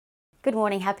Good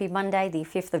morning, happy Monday, the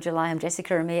 5th of July. I'm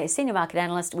Jessica Amir, Senior Market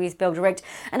Analyst with Bell Direct.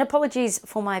 And apologies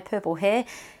for my purple hair.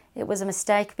 It was a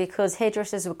mistake because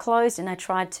hairdressers were closed and I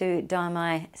tried to dye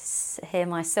my hair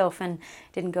myself and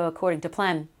didn't go according to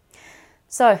plan.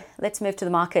 So let's move to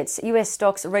the markets. US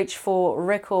stocks reached for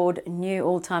record new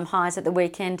all-time highs at the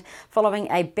weekend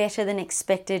following a better than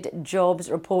expected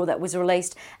jobs report that was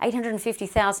released.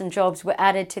 850,000 jobs were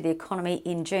added to the economy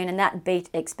in June and that beat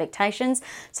expectations.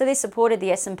 So this supported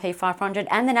the S&P 500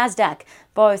 and the Nasdaq,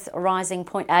 both rising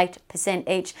 0.8%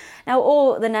 each. Now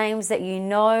all the names that you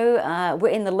know were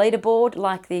in the leaderboard,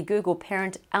 like the Google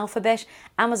parent Alphabet,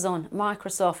 Amazon,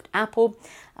 Microsoft, Apple.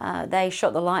 They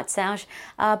shot the lights out.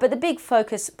 But the big focus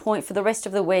point for the rest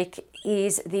of the week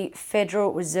is the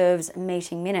Federal Reserve's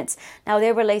meeting minutes. Now,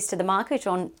 they're released to the market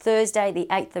on Thursday, the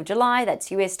 8th of July.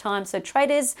 That's US time. So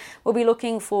traders will be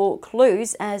looking for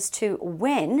clues as to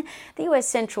when the US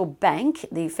Central Bank,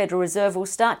 the Federal Reserve, will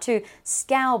start to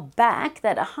scale back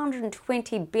that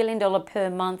 $120 billion per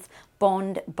month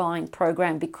bond buying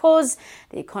program because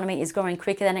the economy is growing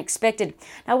quicker than expected.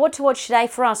 Now, what to watch today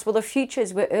for us? Well, the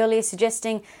futures were earlier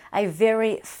suggesting a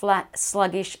very flat,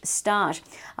 sluggish start.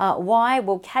 Why?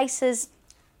 Well, cases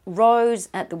rose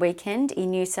at the weekend in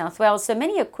New South Wales. So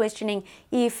many are questioning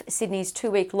if Sydney's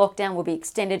 2-week lockdown will be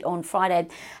extended on Friday.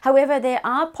 However, there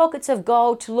are pockets of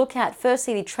gold to look at.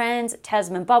 Firstly, the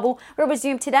Trans-Tasman bubble will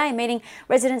resume today, meaning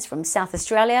residents from South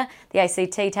Australia, the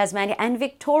ACT, Tasmania and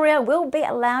Victoria will be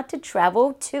allowed to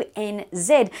travel to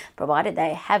NZ, provided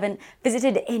they haven't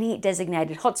visited any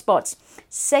designated hotspots.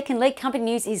 Secondly, company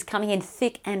news is coming in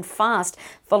thick and fast,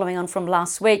 following on from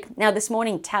last week. Now, this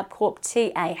morning, Tabcorp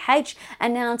TAH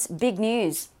announced big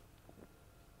news.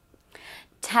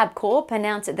 Tabcorp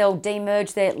announced that they'll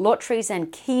demerge their lotteries and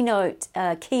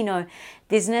Keno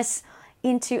business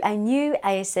into a new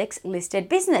ASX-listed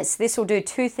business. This will do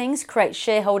two things: create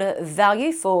shareholder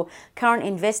value for current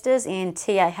investors in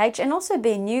TAH and also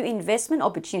be a new investment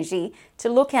opportunity to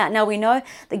look at. Now, we know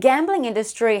the gambling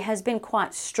industry has been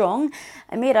quite strong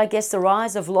amid, I guess, the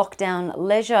rise of lockdown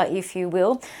leisure, if you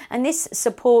will, and this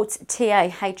supports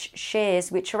TAH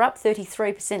shares, which are up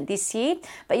 33% this year.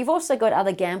 But you've also got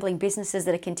other gambling businesses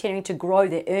that are continuing to grow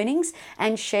their earnings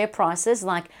and share prices,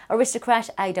 like Aristocrat,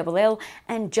 ALL,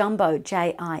 and Jumbo,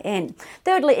 JIN.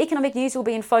 Thirdly, economic news will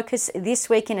be in focus this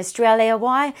week in Australia.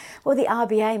 Why? Well, the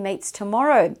RBA meets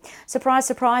tomorrow. Surprise,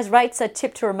 surprise, rates are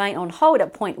tipped to remain on hold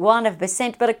at 0.1%,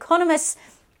 but economists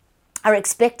are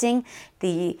expecting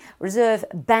the Reserve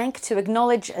Bank to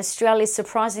acknowledge Australia's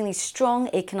surprisingly strong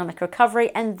economic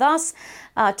recovery and thus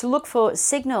to look for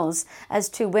signals as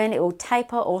to when it will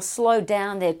taper or slow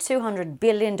down their $200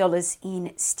 billion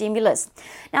in stimulus.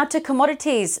 Now, to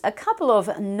commodities, a couple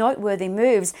of noteworthy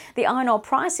moves. The iron ore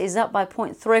price is up by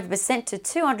 0.3% to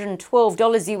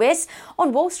 $212 US.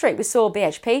 On Wall Street, we saw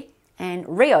BHP and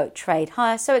Rio trade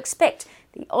higher, so expect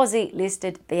the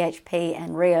Aussie-listed BHP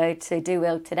and Rio to do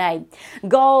well today.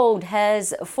 Gold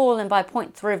has fallen by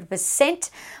 0.3%,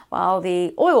 while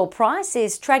the oil price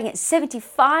is trading at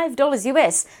 $75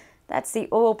 US. That's the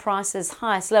oil price's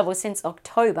highest level since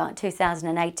October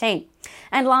 2018.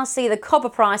 And lastly, the copper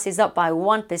price is up by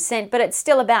 1%, but it's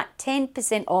still about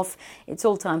 10% off its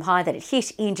all-time high that it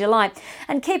hit in July.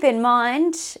 And keep in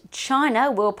mind, China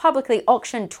will publicly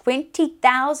auction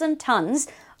 20,000 tonnes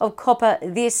of copper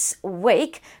this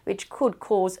week, which could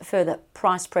cause further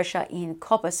price pressure in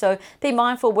copper. So be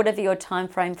mindful whatever your time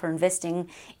frame for investing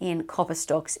in copper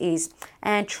stocks is.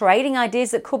 And trading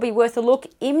ideas that could be worth a look: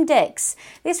 IMDEX.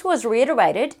 This was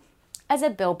reiterated as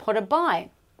a Bell Potter buy.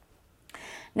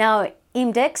 Now,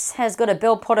 IMDEX has got a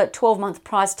Bell Potter 12-month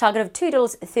price target of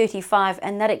 $2.35,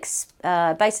 and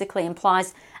that basically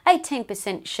implies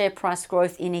 18% share price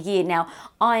growth in a year. Now,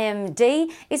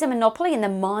 IMD is a monopoly in the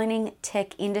mining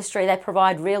tech industry. They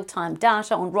provide real-time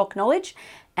data on rock knowledge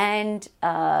and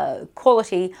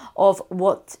quality of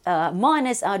what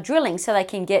miners are drilling, so they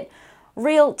can get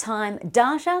real-time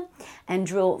data and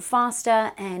drill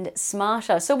faster and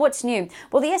smarter. So what's new?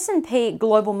 Well, the S&P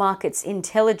Global Markets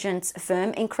Intelligence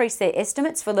firm increased their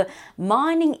estimates for the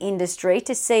mining industry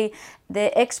to see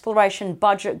their exploration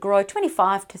budget grow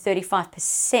 25 to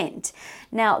 35%.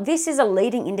 Now, this is a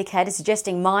leading indicator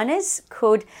suggesting miners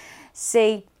could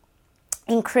see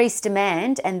increased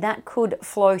demand, and that could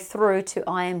flow through to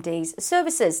IMD's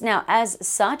services. Now, as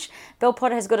such, Bell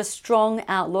Potter has got a strong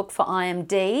outlook for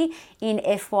IMD in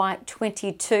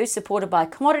FY22, supported by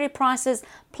commodity prices,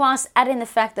 plus add in the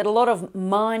fact that a lot of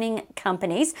mining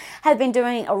companies have been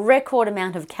doing a record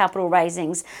amount of capital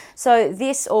raisings. So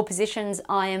this all positions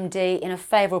IMD in a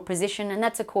favourable position, and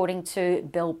that's according to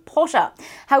Bell Potter.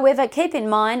 However, keep in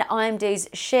mind, IMD's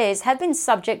shares have been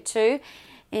subject to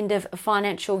end of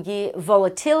financial year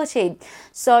volatility.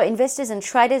 So investors and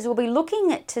traders will be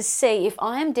looking to see if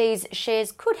IMD's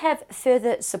shares could have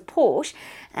further support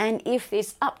and if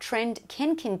this uptrend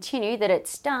can continue that it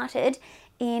started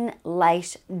in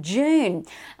late June.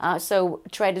 So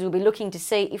traders will be looking to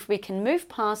see if we can move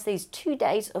past these 2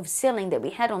 days of selling that we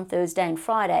had on Thursday and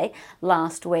Friday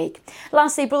last week.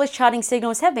 Lastly, bullish charting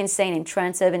signals have been seen in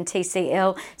Transurban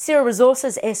TCL, Sierra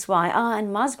Resources SYR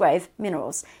and Musgrave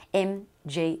Minerals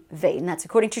MGV. And that's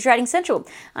according to Trading Central.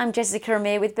 I'm Jessica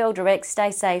Amir with Bell Direct. Stay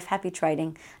safe, happy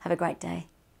trading. Have a great day.